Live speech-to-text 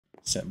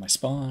Set my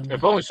spawn.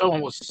 If only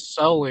someone was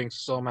selling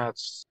some at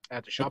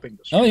the shopping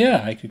district. Oh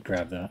yeah, I could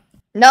grab that.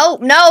 No,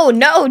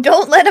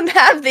 don't let him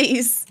have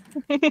these.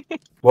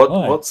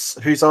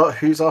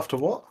 Who's after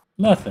what?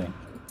 Nothing.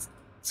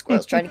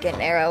 Squirrel's trying to get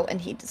an arrow,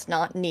 and he does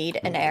not need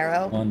an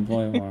arrow. One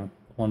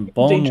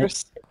bone.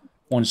 Dangerous.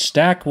 One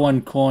stack,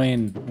 one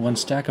coin. One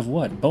stack of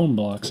what? Bone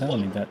blocks. I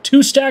don't need that.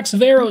 2 stacks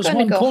of arrows, I'm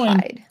gonna one go coin.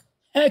 hide.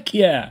 Heck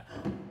yeah.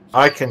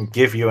 I can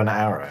give you an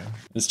arrow.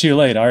 It's too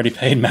late. I already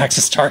paid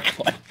Max's star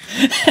coin.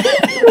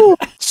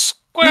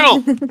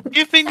 Squirrel,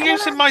 you've been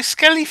using my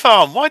skelly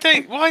farm. Why do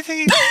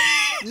you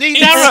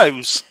need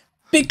arrows?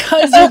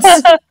 Because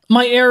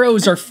my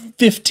arrows are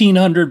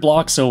 1,500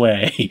 blocks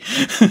away.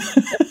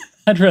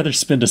 I'd rather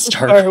spend a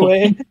star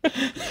coin.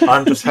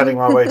 I'm just heading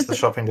my way to the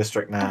shopping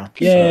district now.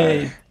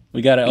 Yay! So.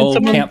 We got an old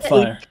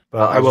campfire.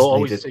 But I will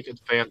always take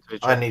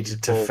advantage. I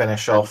needed to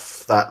finish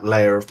off that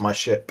layer of my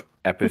ship.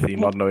 Apathy,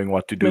 not knowing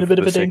what to do for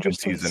the second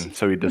season,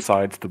 so he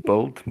decides to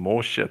build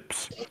more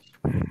ships.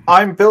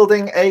 I'm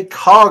building a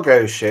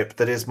cargo ship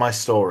that is my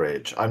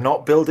storage. I'm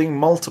not building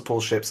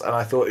multiple ships, and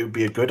I thought it would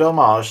be a good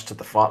homage to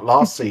the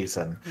last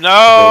season. No!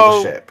 To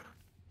build a ship.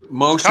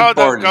 Most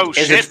cargo important,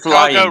 ship, is it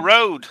flying? cargo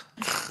road.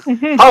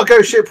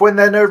 Cargo ship when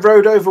there's no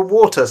road over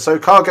water, so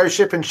cargo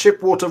ship and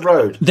ship water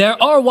road. There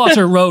are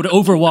water road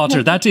over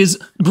water. That is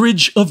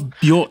Bridge of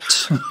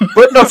Bjort.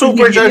 But not all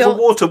bridge over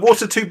water.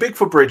 Water too big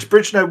for bridge.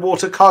 Bridge no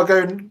water,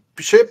 cargo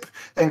ship,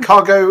 and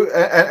cargo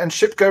and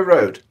ship go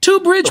road. 2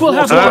 bridge will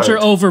have water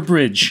over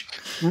bridge.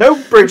 No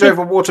bridge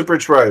over water,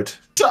 bridge road.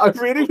 I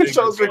really wish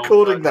I was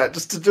recording that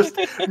just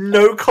to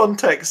no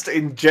context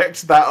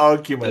inject that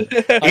argument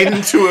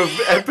into an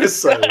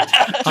episode.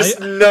 Just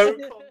no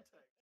context.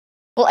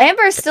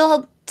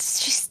 Well,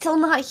 she's still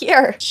not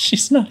here.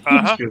 She's not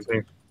here. Excuse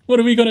me. What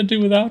are we gonna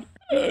do without?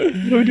 What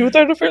do we do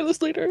without a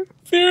fearless leader?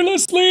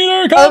 Fearless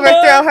leader, come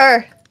Overthrow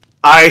her.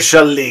 I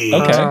shall leave.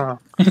 Okay.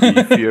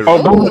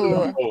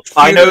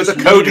 I know the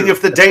coding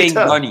of the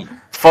data.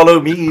 Follow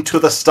me to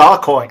the star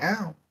coin.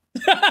 Ow.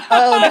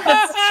 Oh,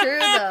 that's true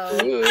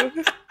though.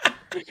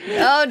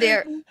 Oh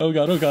dear. Oh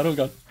god, oh god, oh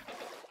god.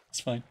 It's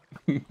fine.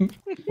 No!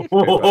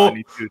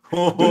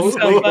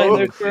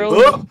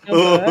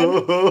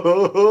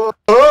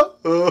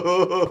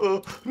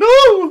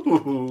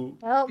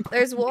 Well,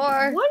 there's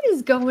war. What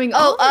is going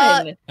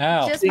on?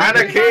 Ow. Just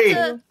Anarchy!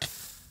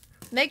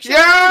 Make sure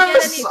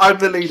Yes! you get any... I'm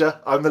the leader.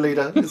 I'm the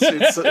leader.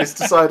 It's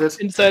decided.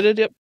 Decided,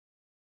 yep.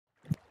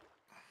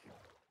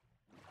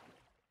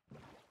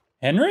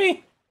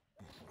 Henry?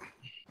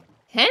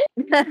 Yes,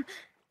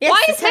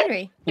 Why it's is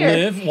Henry?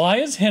 Liv, why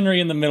is Henry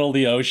in the middle of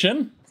the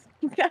ocean?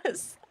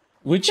 Yes.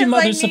 Witchy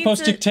mother's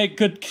supposed to take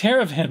good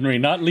care of Henry,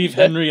 not leave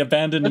Henry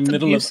abandoned in the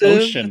middle of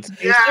ocean.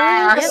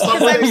 Yes, Oh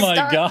my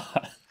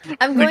god.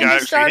 I'm going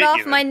to start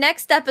off my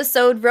next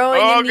episode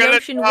rowing in the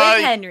ocean with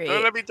Henry.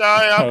 Let me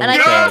die. And I'm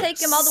going to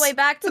take him all the way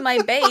back to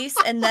my base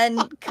and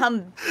then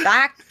come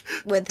back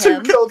with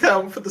him. 2 kill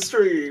count for the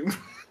stream.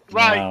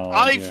 Right, Wow,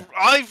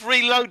 I've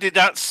reloaded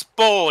that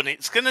spawn.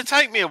 It's going to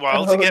take me a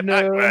while to get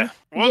back there.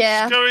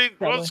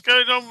 What's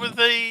going on with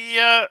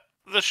the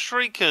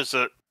shriekers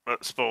at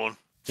spawn?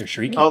 They're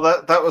shrieking. Oh,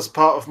 that was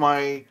part of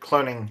my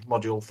cloning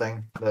module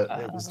thing. That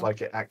it was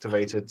like it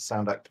activated,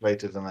 sound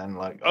activated, and then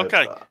like.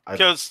 Okay,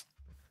 because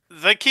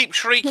they keep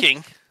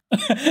shrieking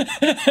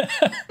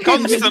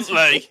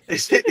constantly.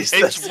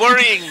 It's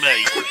worrying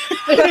me.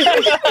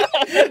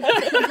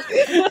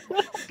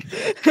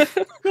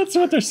 That's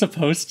what they're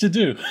supposed to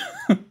do.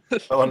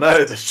 Oh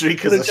no, the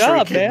shriekers are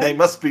shrieking. Man. They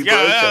must be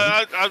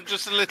broken. I'm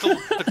just a little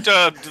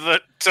perturbed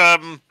that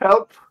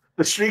Help!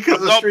 The shriekers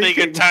I'm are not shrieking.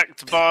 being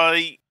attacked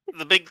by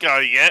the big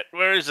guy yet.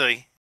 Where is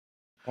he?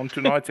 On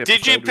tonight's Did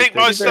episode, you we pick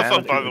my take stuff down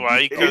up, by the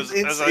way? Because,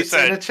 as I It's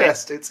said, in a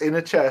chest. It's in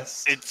a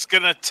chest. it's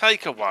going to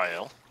take a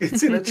while.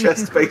 It's in a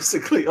chest,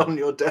 basically on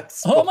your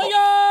desk. Oh my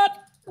god!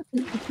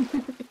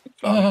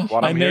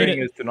 What I I'm made hearing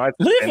it. is tonight's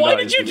Liv, why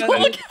agenda did you is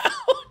plug out?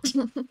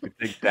 we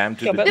take damn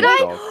to the Did Did dog.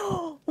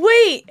 I?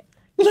 Wait.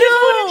 Liv,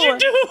 what did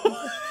you do?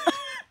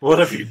 What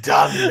have you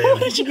done, Liv?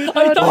 What have you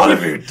I'll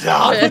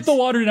done? put the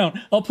water down.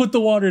 I'll put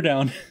the water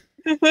down.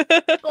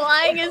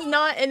 Flying is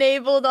not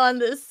enabled on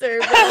this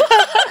server.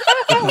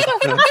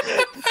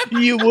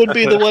 You would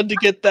be the one to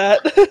get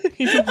that.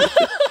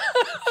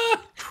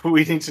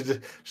 We need to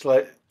just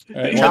like.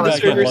 All right, Challenge log back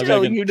in, server's log back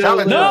telling in. you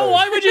Challenge no. No,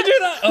 why would you do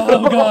that?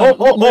 Oh god,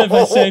 Liv,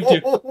 I saved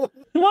you.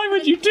 Why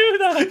would you do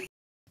that?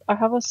 I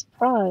have a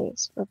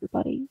surprise for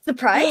everybody.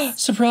 Surprise?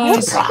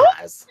 Surprise!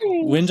 Surprise!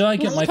 When do I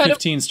get my kind of-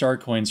 15 star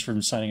coins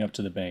from signing up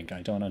to the bank?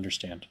 I don't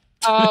understand.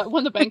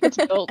 When the bank gets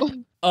built.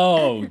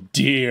 Oh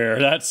dear,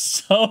 that's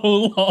so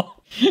long.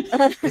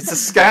 It's a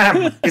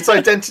scam. It's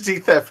identity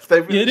theft.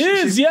 It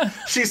is, yeah.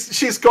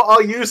 She's got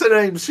our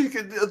usernames.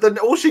 Then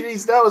all she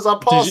needs now is our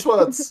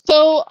passwords.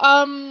 So,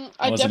 I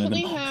Wasn't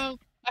definitely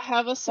involved.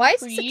 have a Why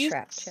surprise is this a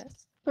trap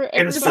chest? for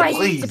Innocent,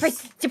 everybody.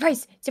 please.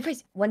 Surprise.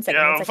 1 second.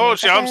 Yeah, 1 second,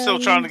 unfortunately, 1 I'm still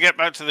second. trying to get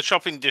back to the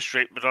shopping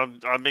district, but I'm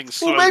being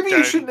slowed Well, maybe down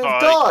you shouldn't have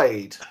by...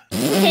 died.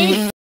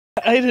 Okay.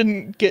 I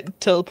didn't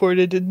get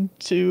teleported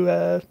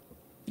into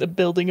the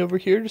building over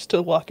here just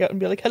to walk out and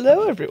be like,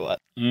 "Hello, everyone."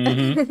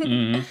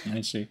 I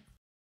see.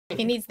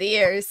 He needs the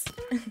ears.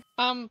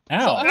 Ow. So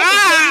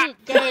I have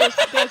to tell you guys,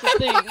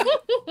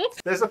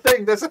 there's a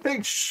thing. There's a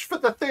thing. Shh for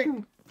the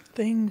thing.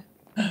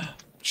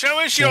 Show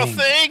us your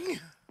thing.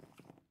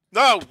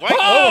 No, wait.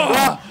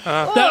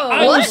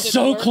 I was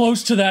so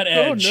close to that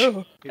edge.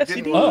 Oh no!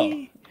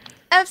 FCD.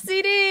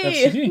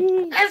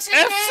 FCD.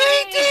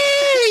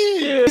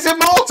 FCD! He's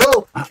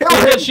immortal. Kill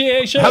him.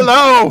 Initiation.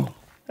 Hello.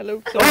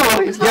 Hello.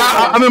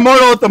 Yeah, I'm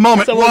immortal at the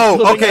moment.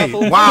 Someone's Whoa. cooking Okay.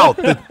 apples. Wow.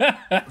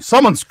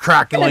 Someone's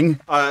crackling.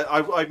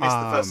 I missed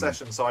the first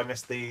session, so I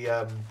missed the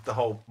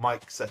whole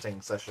mic setting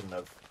session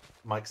of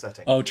mic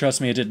setting. Oh, trust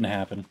me, it didn't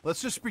happen.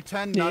 Let's just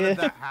pretend none of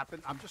that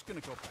happened. I'm just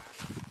gonna go back.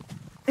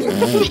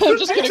 I'm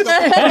just gonna go.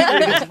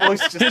 His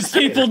voice just His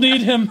people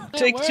need him.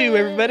 Take two,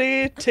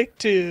 everybody. Take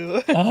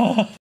two.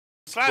 Oh.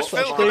 Slash What- Phil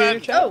What's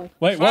Command. Oh.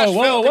 Wait, Flash whoa,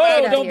 Phil, whoa, get whoa!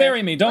 out of Don't here.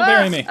 bury me! Don't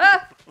bury me!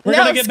 We're No,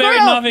 gonna get buried,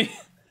 squirrel. Navi.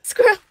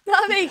 Squirrel,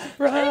 Navi.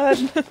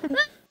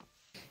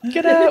 Run.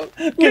 Get out.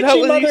 Get Witchy out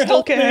while mother, you still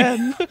help me.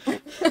 can. Yay,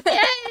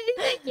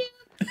 thank you.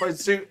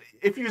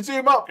 If you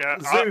zoom up, Yeah,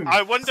 zoom.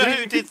 I wonder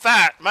who did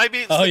that. Maybe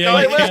it's Oh, the yeah,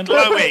 guy you who's can.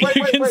 glowing.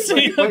 You can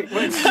see him.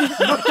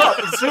 Look up,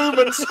 zoom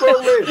and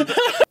scroll in.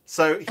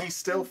 So he's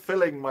still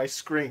filling my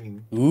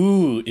screen.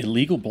 Ooh,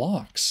 illegal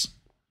blocks.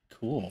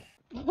 Cool.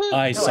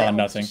 I saw I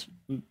nothing.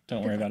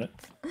 Don't worry about it.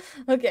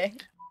 Okay.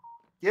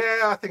 Yeah,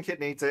 I think it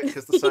needs it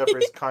because the server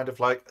is kind of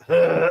like.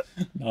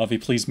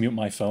 Navi, please mute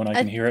my phone. I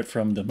can hear it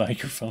from the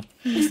microphone.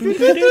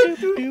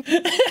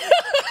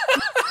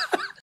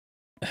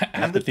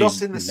 And the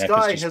dot in the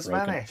sky has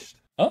vanished.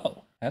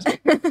 Oh, has it?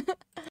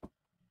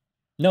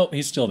 No,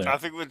 he's still there. I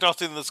think the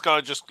dot in the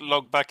sky just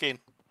logged back in.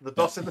 The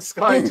dot in the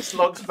sky just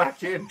logs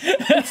back in.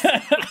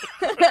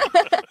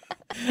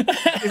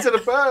 Is it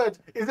a bird?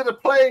 Is it a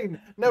plane?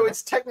 No,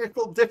 it's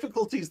technical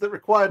difficulties that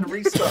required a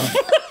restart.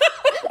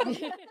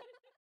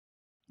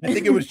 I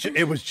think it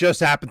was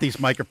just Apathy's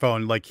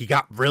microphone. Like he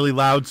got really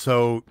loud,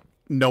 so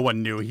no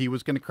one knew he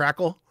was gonna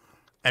crackle,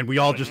 and we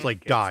all just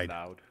like died.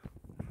 Loud.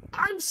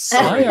 I'm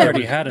sorry. I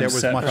already had him There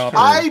was set much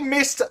properly.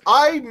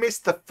 I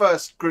missed the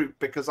first group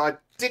because I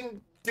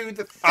didn't do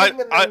the thing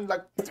and then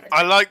like.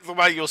 I like the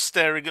way you're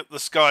staring at the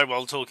sky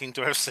while talking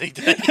to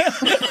FCD.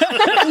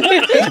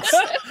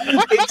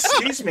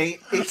 Excuse me,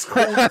 it's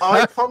called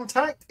eye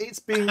contact. It's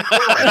being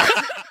polite.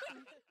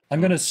 I'm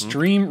gonna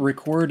stream,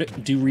 record,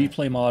 do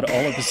replay mod all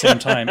at the same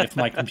time. If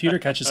my computer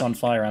catches on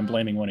fire, I'm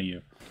blaming one of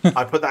you.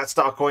 I put that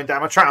star coin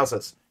down my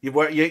trousers. You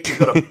got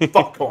a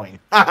fuck coin.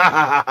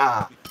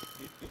 Ow.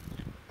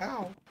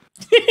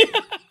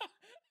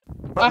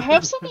 I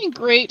have something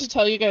great to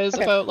tell you guys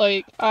about,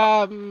 like,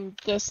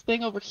 this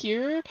thing over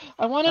here.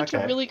 I wanted to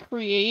really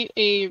create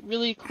a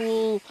really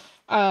cool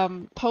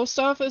post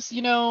office,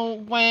 you know,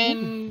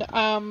 when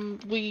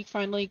we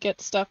finally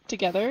get stuff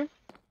together.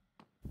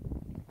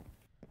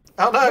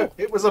 Oh no,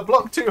 it was a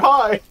block too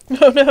high.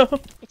 Oh no.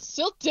 It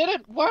still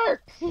didn't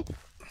work.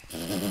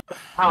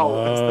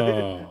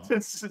 Ow.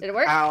 Did it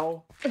work?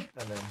 Ow. And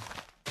then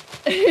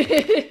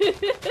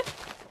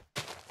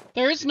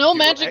There's no You want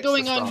magic extra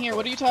going on star here. coin.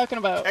 What are you talking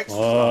about? extra,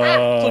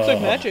 Looks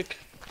like magic.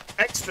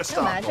 extra No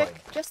star magic. coin.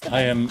 Just a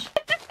I am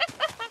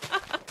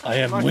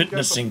If I could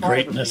witnessing go for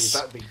 5 of these, greatness.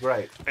 That'd be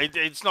great.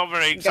 It's not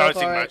very Go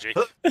exciting for it. magic.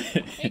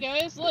 Hey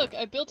guys, look,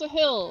 I built a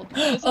hill.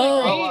 Isn't it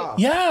Oh, great? wow.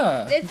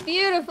 yeah. It's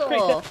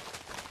beautiful.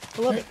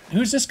 I love it.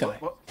 Who's this guy?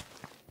 What?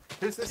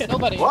 Who's this?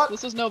 Nobody. What?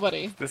 This is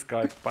nobody. This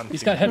guy bunting.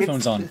 He's got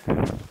headphones on.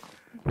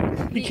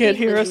 You can't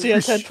hear us. He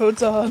has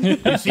headphones on.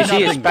 Is he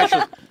a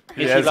special?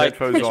 He Is he has like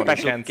headphones a on.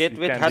 special kid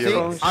with can't hear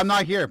headphones? us. I'm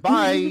not here.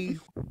 Bye.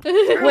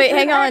 Wait,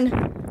 hang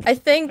on. I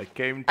think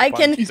came to I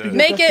can punch the-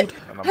 make it.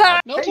 and I'm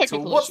not- No Hey, so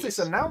technical what's issues.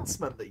 this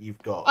announcement that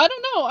you've got? I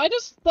don't know. I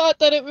just thought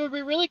that it would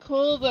be really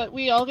cool that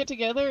we all get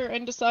together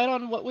and decide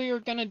on what we were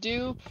gonna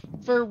do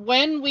for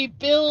when we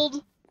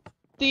build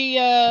the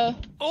Oh,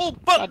 damn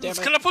buttons!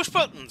 it. Can I push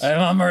buttons?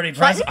 I'm already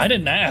pressing. I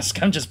didn't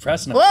ask. I'm just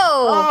pressing it. Whoa!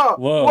 Oh,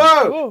 Whoa.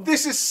 whoa!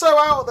 This is so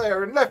out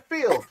there in left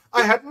field.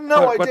 I had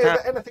no What idea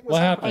hap- that anything was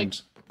What happening.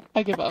 happened?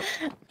 I give up.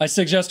 I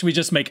suggest we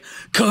just make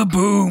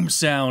kaboom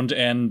sound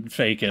and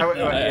fake it Oh,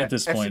 yeah. at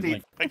this point. FCD.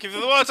 Like, Thank you for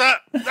the water.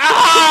 No!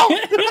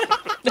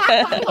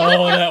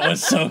 oh, that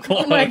was so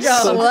close. Oh my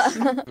god! what?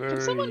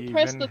 Can someone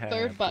press the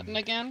third button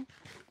again?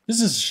 This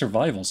is a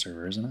survival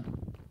server, isn't it?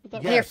 Would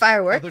that Hear work?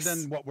 fireworks. Other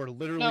than what we're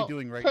literally No,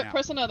 doing right pre- now.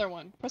 press another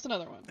one. Press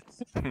another one.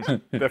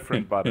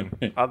 Different button.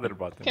 Other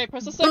button. Okay,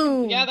 press the second.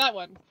 Boom. Yeah, that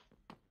one.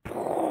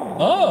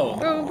 Oh,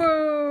 Boom,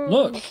 boom.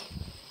 look.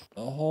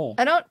 Oh.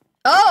 I don't.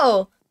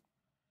 Oh!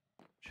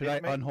 Should I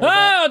unhold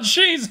Ah, that?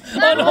 jeez!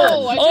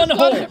 No, I just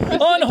got to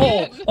press it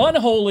again.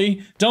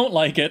 Unholy. Don't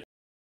like it.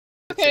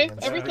 Okay,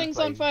 everything's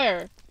on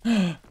fire.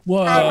 Whoa.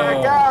 Oh my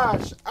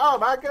gosh! Oh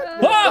my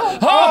goodness! Ah!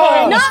 Oh, I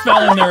almost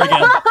fell in there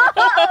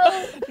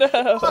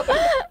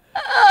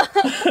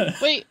again.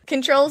 Wait,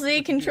 Control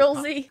Z, Control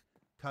Z.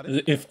 Cut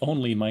it. If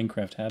only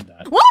Minecraft had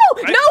that.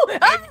 Whoa! No!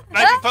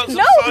 Maybe put some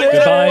no! fire-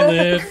 Goodbye,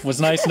 Liv. Was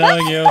nice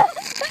knowing you.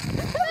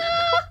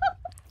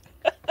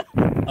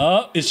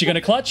 Oh, is she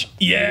gonna clutch?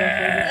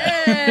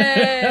 Yeah!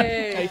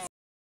 Hey!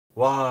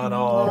 One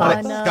of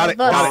One us. of us.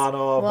 One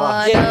of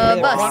us.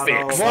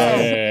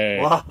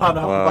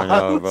 One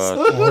of us.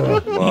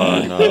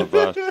 One of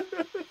us.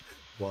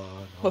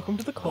 Welcome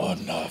to the call.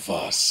 One of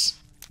us.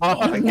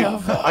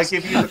 I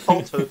give you the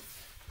falter.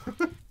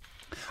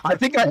 I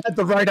think I had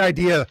the right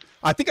idea.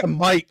 I think I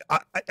might.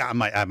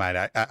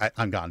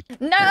 I'm gone.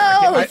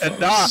 No!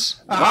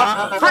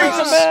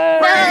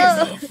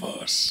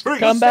 Freeze!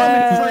 Come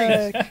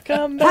back!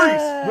 Come Freeze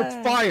back!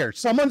 with fire.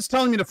 Someone's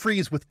telling me to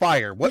freeze with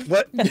fire. What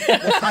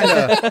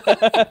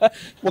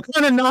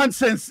kind of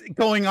nonsense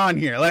going on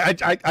here?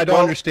 Like I don't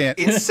understand.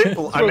 It's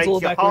simple. I make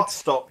your heart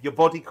stop, your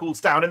body cools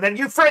down, and then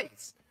you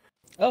freeze.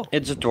 Oh,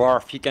 It's a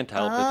dwarf. He can't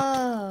help it.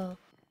 Oh.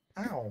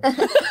 Ow.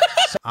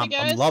 I'm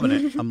guys. loving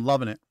it. I'm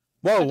loving it.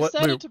 Whoa! I What?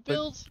 decided to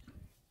build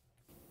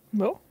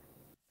no.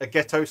 A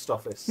ghetto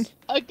office.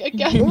 a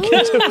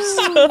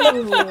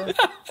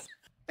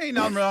Ain't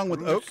nothing wrong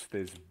with oak.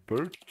 There's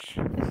birch.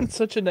 It's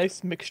such a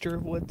nice mixture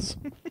of woods.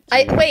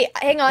 Wait,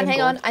 hang on.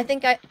 gold. I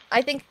think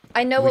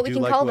I know what we do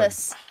can like call wood.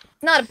 this.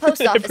 Not a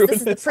post office. This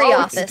is the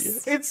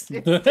pre-office.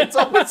 It's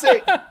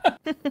opposite.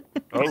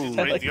 Oh,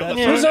 like the that.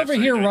 other Who's side, over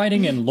here FCD.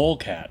 writing in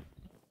lolcat?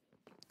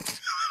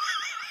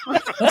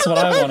 That's what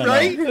I want to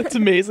Right? know. That's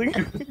amazing.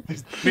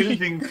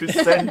 Building to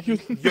send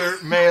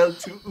your mail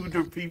to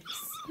other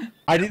peeps.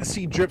 I didn't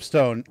see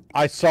dripstone.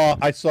 I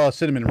saw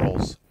cinnamon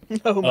rolls.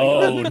 Oh my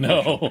Oh god.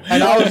 no!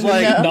 And I was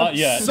like, Not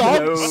yet.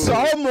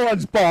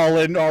 Someone's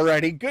balling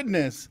already.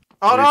 Goodness.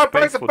 Oh no, I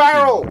broke the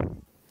barrel!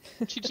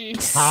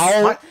 GG.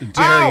 How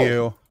dare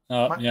you?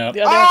 Oh yeah.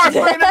 The Oh, other I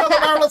option- played another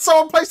barrel and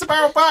someone placed the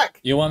barrel back!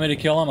 You want me to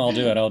kill him? I'll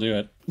do it. I'll do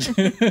it.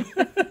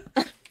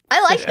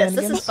 I like this.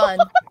 This is fun.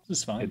 This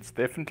is fine. It's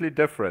definitely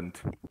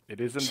different. It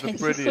isn't the This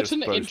is prettiest such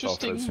an post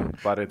interesting- office,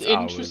 but it's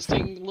ours.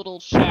 Interesting little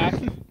shack.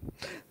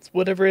 It's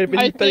whatever I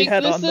anybody think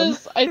had this on them.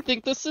 is. I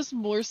think this is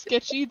more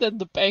sketchy than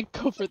the bank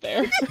over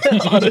there.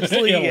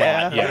 Honestly, A lot,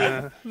 yeah.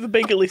 yeah. The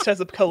bank at least has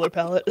a color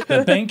palette.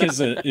 The bank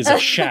is a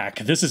shack.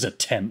 This is a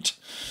tent.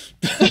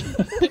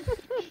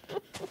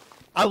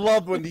 I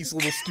love when these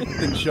little stupid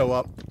things show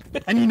up.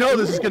 And you know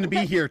this is going to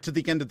be here to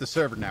the end of the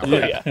server now.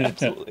 Yeah. Yeah,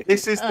 absolutely.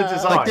 This is the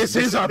design. Like, this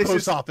is our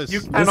post office. You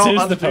This cannot is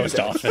the undo post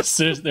this.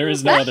 office. There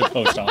is no other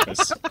post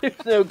office.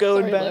 No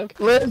going Sorry, back.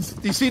 Liz,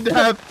 you seem to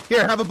have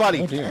have a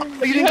buddy. Oh dear.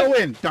 Oh, you didn't go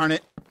in. Darn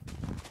it.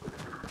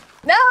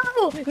 No!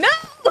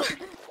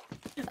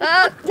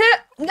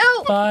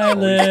 No! Bye,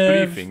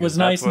 Liv. briefing, Was is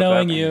that nice what's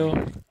knowing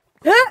happening?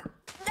 you.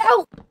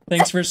 No!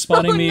 Thanks for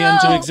spawning Oh, me no.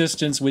 into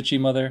existence, witchy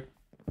mother.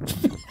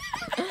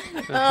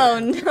 Oh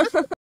no!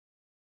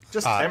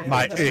 Just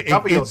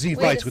It Z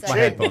fights with my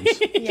headphones.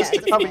 Just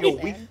to cover your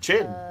weak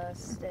chin.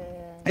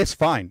 It's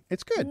fine.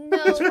 It's good. No.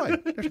 It's fine.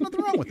 There's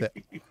nothing wrong with it.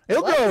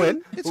 It'll go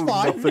in. It's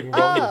fine. Nothing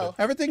wrong with Oh.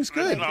 Everything's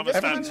good. I'll stand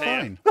Everything's here.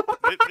 fine.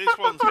 This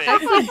one's me.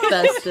 That's the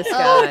best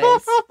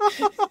disguise.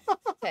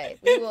 Okay,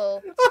 we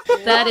will.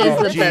 That is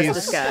Oh, the jeez. best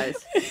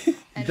disguise.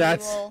 And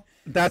That's we will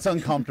that's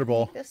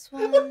uncomfortable this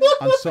one.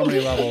 on so many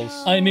levels.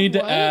 I need to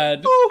What? add.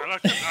 And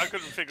I couldn't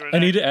figure it I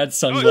out. need to add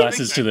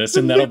sunglasses to this,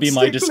 and that'll be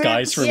my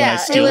disguise for when I Yeah, it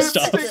steal was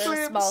stuff. just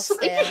a small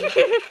stand.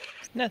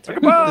 That's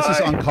right. This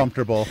is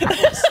uncomfortable.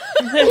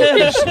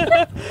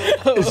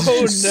 Oh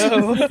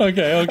no.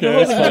 Okay,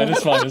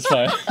 it's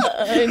fine.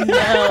 I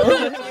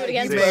know. Do it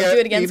again, Squirrel. Do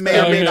it again, He may or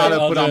Squirrel. may not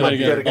have I'll put do on it my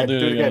again. beard. I'll do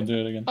Do it it again. again. Do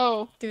it again.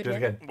 Oh, Do it Do it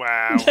again. again.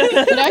 Wow.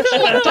 it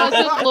actually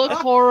doesn't look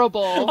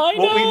horrible. I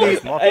What we know.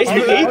 need, I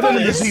hate Other than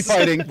the this. Z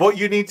fighting. what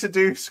you need to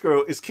do,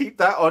 Squirrel, is keep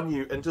that on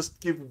you and just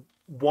give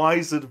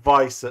wise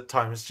advice at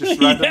times. Just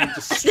randomly,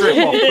 just strip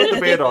off, put the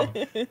beard on.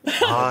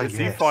 Ah,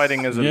 Z yes.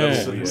 fighting is a Yes.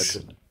 little weird.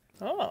 Solution.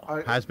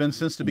 Oh, Has been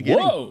since the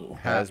beginning. Whoa.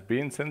 Has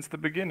been since the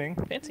beginning.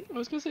 fancy. I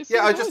was gonna say.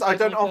 Yeah, I something don't like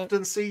that.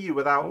 often see you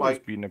without Always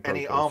like been a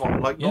any purpose. armor,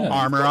 like Yeah. normally you've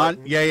Armor got, on?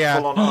 like, Yeah.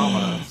 full on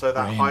armor, so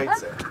that Brain.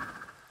 hides it.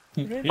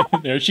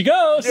 There she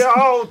goes. Yeah,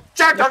 oh,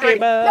 Jack, Okay,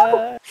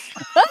 bye.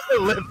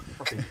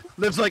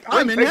 Lives like,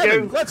 I'm in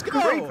heaven. Let's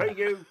go.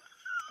 you.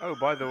 Oh,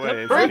 by the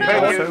way, Free isn't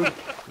menu. also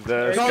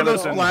the All those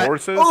skeleton flat-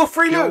 horses Oh,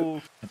 free loot.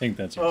 kill- I think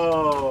that's. I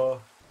Oh,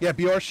 Yeah,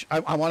 Bjorsh.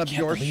 I want a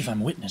can't believe Bjorsh.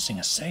 I'm witnessing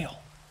a sale.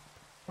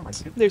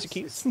 There's your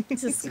keys.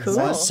 This is One,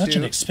 cool. Such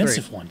an two,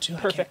 expensive three. one too.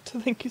 Perfect.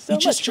 Thank you so You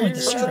much. just joined for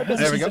the your, server.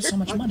 There we go. So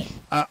much money.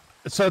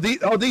 So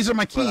these are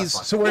my keys.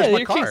 So Yeah, where's my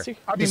your car? keys.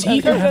 I Does mean, he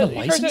even have a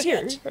Your car's license out here.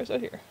 yet? Your car's out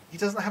here. he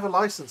doesn't have a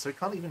license, so he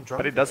can't even drive.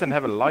 But he doesn't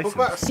have a What about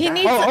license. He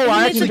needs. I he needs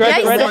actually a drive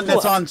it get right the off one the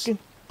that's lot. on. You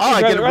Oh, I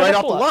drive get it it right right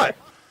off off the the lot lot.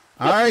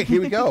 All right,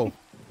 here we go.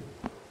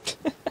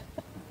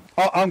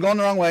 Oh, I'm going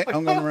the wrong way.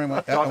 I'm going the wrong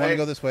way. I want to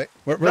go this way.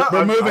 We're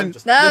I'm moving.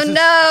 just- No, This is-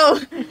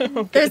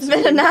 no! There's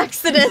been an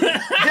accident.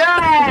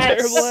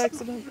 Terrible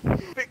accident.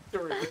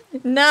 Victory.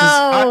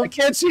 No. I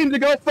can't seem to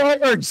go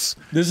forwards.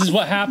 This is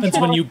what happens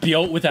when you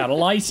build without a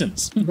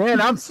license.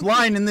 Man, I'm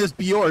flying in this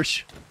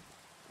Bjorsh.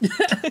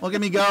 Look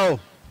at me go.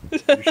 You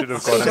should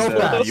have gone So in the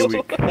fast.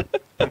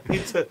 Buick.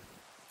 Need to-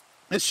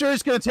 It sure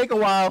is going to take a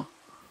while.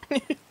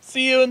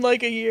 See you in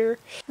like a year.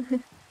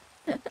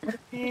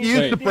 You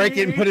used to break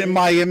it and put it in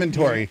my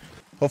inventory.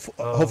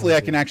 Hopefully,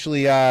 I can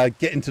actually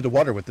get into the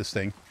water with this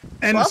thing.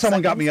 And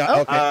someone got me.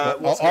 Okay.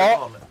 What's going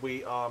on?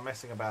 We are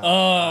messing about.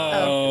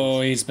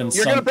 Oh, he's been.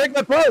 You're gonna break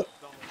my boat.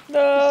 No!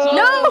 Oh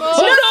no!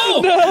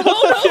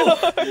 Oh no!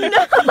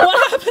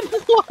 What happened?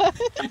 What?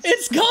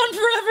 It's gone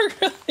forever,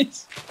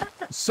 guys.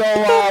 So,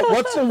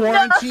 what's the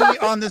warranty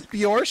on this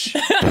Bjorsh?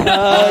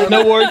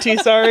 No warranty,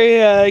 sorry.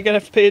 You're gonna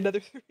have to pay another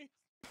 3.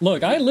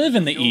 Look, I live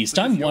in the east.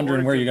 I'm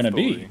wondering where you're gonna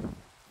be.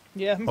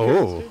 Yeah.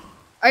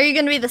 Are you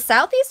going to be the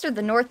southeast or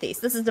the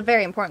northeast? This is a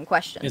very important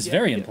question. It's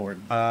very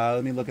important.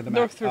 Let me look at the map.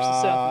 North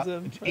versus south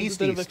is east, a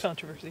bit of a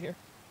controversy here.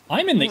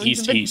 I'm in the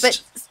east.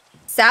 But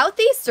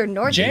southeast or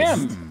northeast?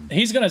 Jam.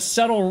 He's gonna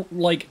settle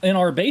like in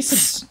our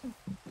bases.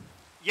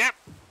 Yep.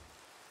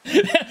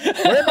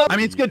 I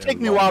mean, it's gonna take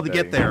me a while to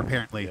get there.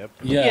 Apparently. Yep.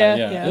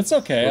 Yeah. It's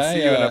okay. We'll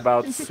see you in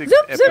about 6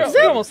 episodes.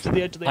 We're almost to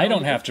the edge of the I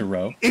don't have to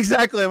row.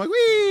 Exactly. I'm like,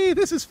 wee,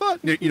 this is fun.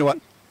 You know what?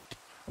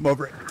 I'm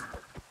over it.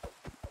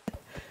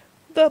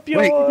 The Bjorsh.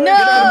 Wait,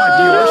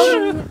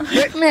 no!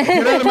 Get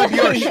out of my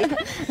Bjorsh.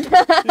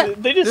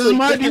 They just This is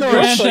my Grand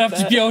Bjorsh. Theft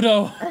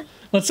Biodo.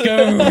 Let's go.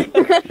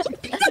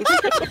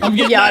 I'm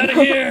getting out of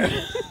here.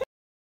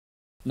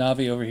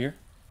 Navi over here.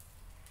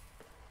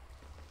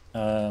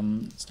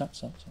 Stop.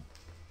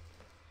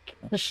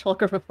 The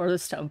shulker before the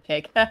stone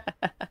pig.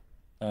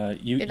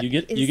 You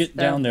get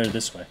down there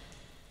this way.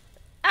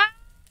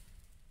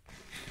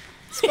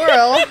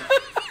 Squirrel.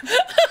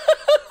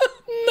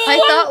 I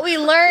thought we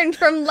learned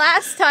from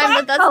last time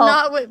that that's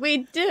not what we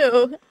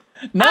do.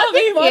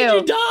 Navi, why'd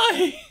you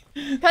die?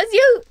 Because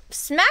you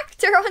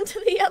smacked her onto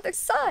the other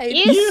side.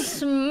 You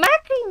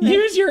smacking me.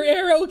 Use your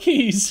arrow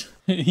keys.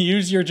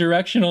 Use your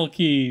directional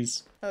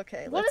keys.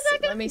 Okay, What let's is that see.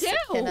 Let gonna me do? see.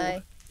 Can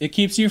I? It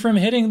keeps you from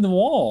hitting the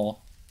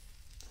wall.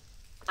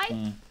 I fell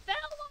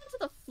onto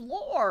the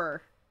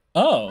floor.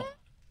 Oh.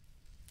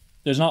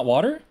 There's not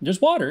water?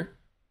 There's water.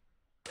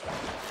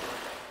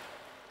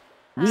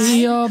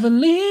 We all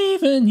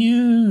believe in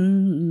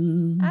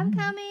you. I'm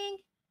coming.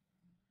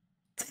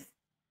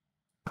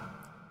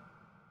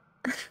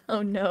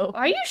 Oh no.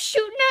 Are you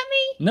shooting at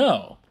me?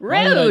 No.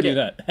 Why would I Rude. do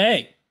that?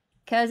 Hey.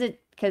 Cause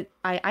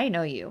I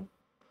know you.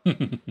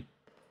 I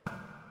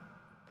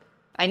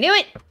knew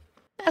it.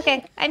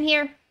 Okay, I'm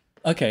here.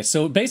 Okay,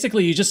 so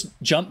basically you just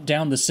jump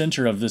down the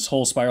center of this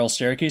whole spiral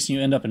staircase and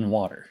you end up in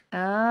water.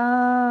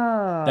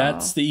 Oh.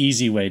 That's the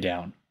easy way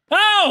down.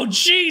 Oh,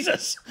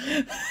 Jesus!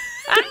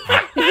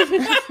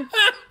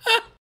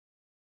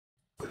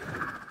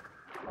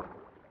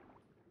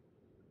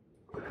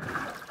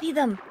 See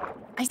them.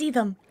 I see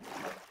them.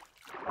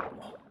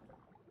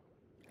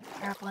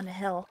 They're up on a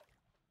hill.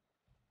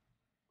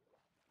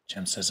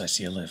 Jem says I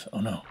see a live.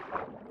 Oh no.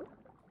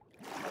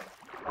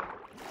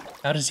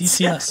 How does he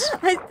see us?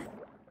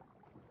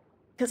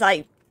 Because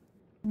I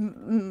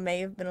may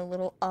have been a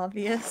little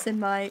obvious in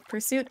my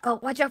pursuit. Oh,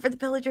 watch out for the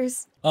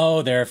pillagers.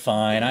 Oh, they're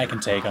fine. I can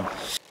take them.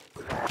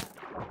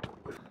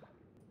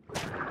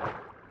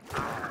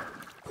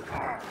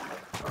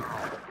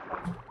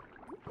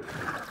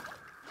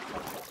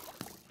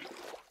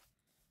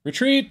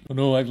 Retreat! Oh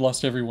no, I've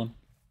lost everyone.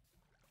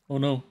 Oh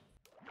no.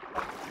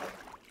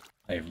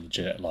 I've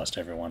legit lost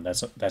everyone.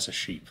 That's a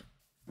sheep.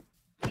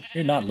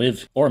 You're not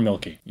Liv or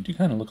Milky. You do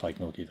kind of look like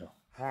Milky though.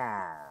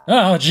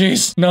 Oh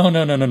jeez. No.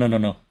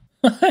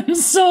 I'm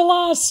so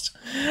lost.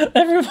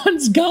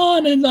 Everyone's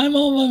gone and I'm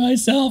all by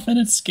myself and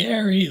it's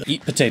scary.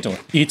 Eat potato.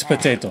 Eat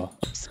potato.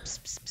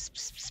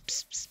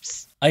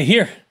 I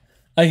hear.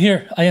 I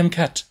am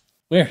cat.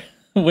 Where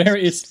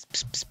is...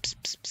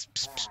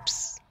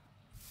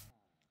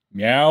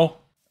 Meow.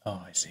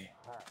 Oh, I see.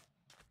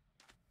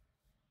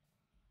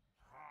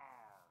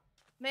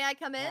 May I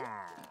come in?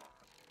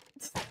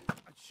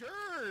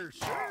 Sure,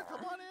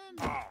 come on in.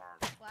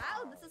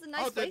 Wow, this is a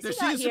nice place there you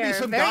got seems here. to be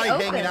some Very guy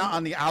open. hanging out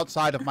on the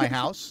outside of my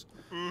house.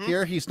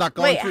 Here, he's not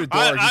going through the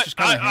door. He's just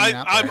kind of hanging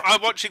out there.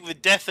 I'm watching the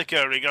death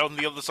occurring on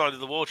the other side of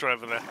the water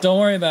over there. Don't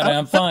worry about it.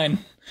 I'm fine.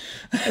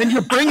 And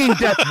you're bringing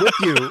death with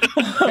you.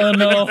 Oh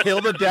no! Can you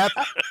kill the death?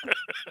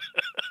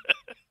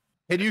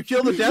 Can you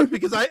kill the death?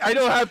 Because I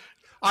don't have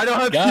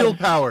shield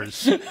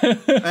powers.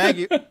 Thank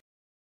you.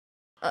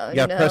 Oh,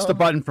 Yeah, no. press the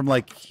button from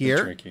like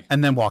here,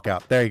 and then walk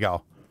out. There you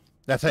go.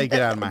 That's how you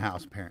get out of my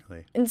house,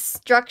 apparently.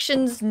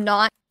 Instructions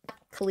not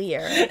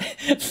clear.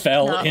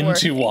 Fell Not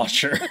into working.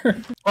 washer.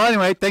 Well,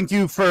 anyway, thank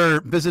you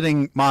for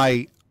visiting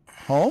my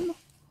home.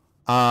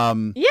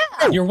 Yeah.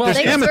 You're welcome.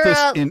 Thanks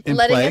amethyst for in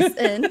letting play. us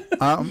in.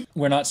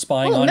 We're not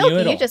spying Oh, on Milky, you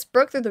at all. just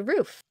broke through the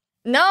roof.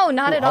 No,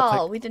 not at I'll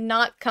all. take- We did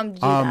not come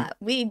to do that.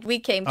 We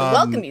came to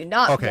welcome you,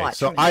 not Okay, watch.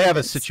 so from a I have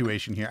a distance.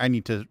 situation here. I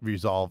need to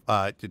resolve.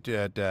 We're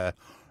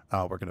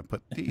gonna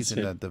put these It's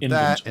into an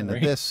that, into inventory.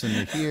 this,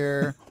 into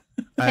here.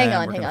 Hang and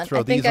on, we're hang gonna on. throw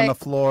I think these on the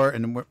floor,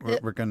 and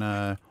we're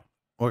gonna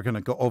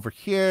go over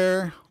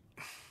here.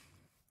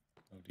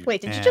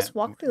 Wait, did you just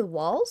walk through the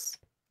walls?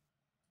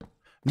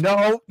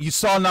 No, you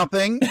saw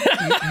nothing.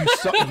 You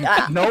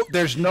saw, no,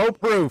 there's no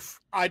proof.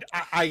 I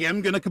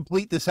am gonna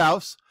complete this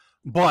house,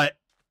 but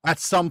at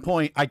some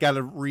point I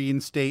gotta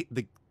reinstate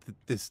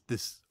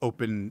this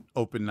open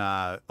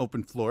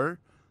floor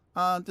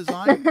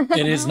design.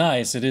 It is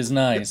nice. It is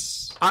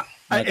nice.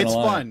 It's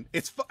fun.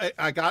 It's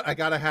I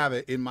gotta have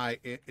it in my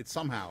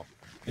somehow.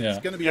 It's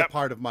gonna be a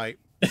part of my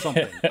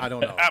something. I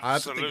don't know. I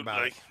have to think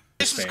about it.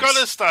 This has got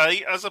to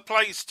stay as a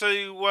place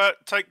to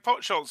take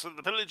pot shots at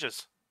the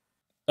pillagers.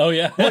 Oh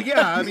yeah. Well,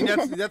 yeah. I mean,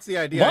 that's the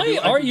idea. Why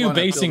are you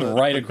basing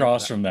right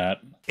across from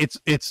that?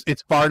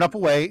 It's far enough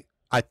away.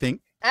 I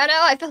think. Oh no!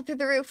 I fell through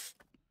the roof.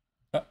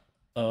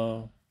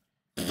 Oh.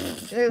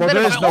 There's a bit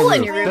of a hole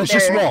in your roof there.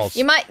 Just walls.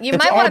 You might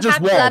want to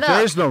patch that up.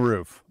 There is no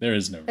roof. There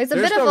is no roof. There's a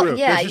bit of a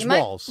yeah. You might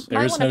walls.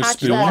 There is no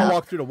spoon. You want to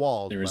walk through the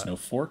walls. There is no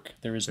fork.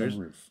 There is no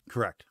roof.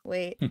 Correct.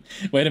 Wait.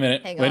 Wait a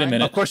minute. Hang Wait a on.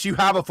 minute. Of course, you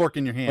have a fork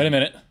in your hand. Wait a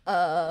minute.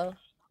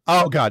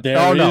 Oh God. There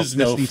no. is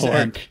no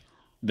fork.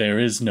 There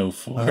is no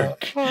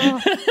fork.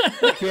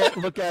 I can't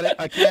look at it.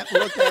 I can't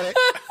look at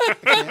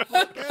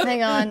it.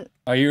 Hang on.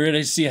 Are you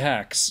ready to see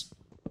hacks?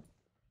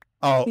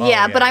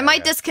 Yeah, but I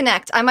might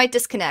disconnect. I might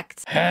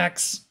disconnect.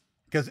 Hacks.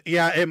 Because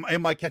it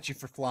might catch you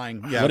for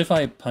flying. Yeah. What if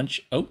I punch?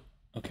 Oh,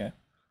 okay.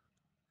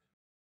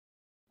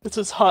 This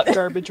is hot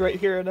garbage right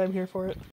here, and I'm here for it.